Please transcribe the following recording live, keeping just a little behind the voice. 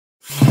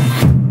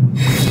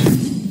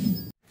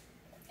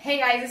Hey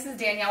guys, this is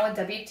Danielle with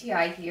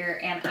WTI here,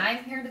 and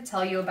I'm here to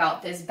tell you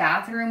about this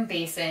bathroom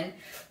basin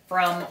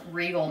from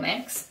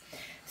Regalmix.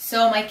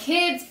 So my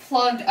kids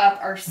plugged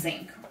up our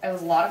sink. It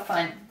was a lot of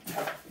fun.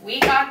 We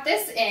got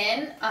this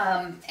in,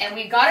 and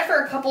we got it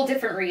for a couple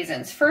different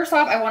reasons. First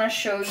off, I want to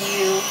show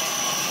you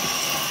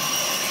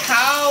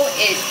how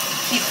it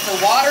keeps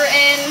the water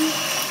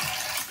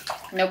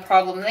in. No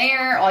problem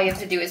there. All you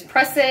have to do is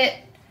press it.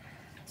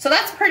 So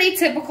that's pretty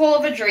typical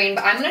of a drain,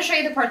 but I'm going to show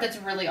you the part that's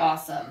really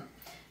awesome.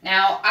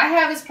 Now, I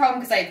have this problem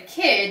because I have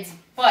kids,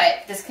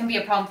 but this can be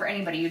a problem for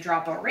anybody. You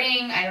drop a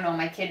ring, I don't know,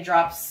 my kid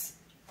drops,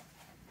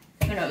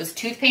 who knows,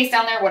 toothpaste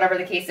down there, whatever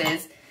the case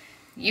is.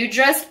 You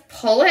just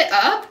pull it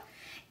up,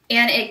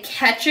 and it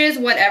catches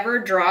whatever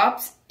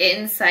drops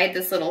inside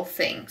this little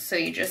thing. So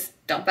you just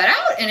dump it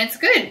out, and it's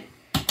good.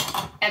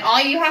 And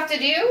all you have to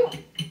do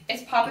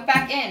is pop it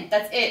back in.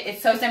 That's it.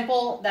 It's so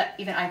simple that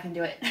even I can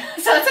do it.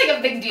 So it's like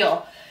a big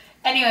deal.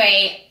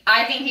 Anyway,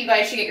 I think you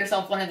guys should get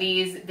yourself one of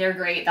these. They're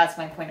great. That's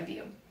my point of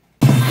view.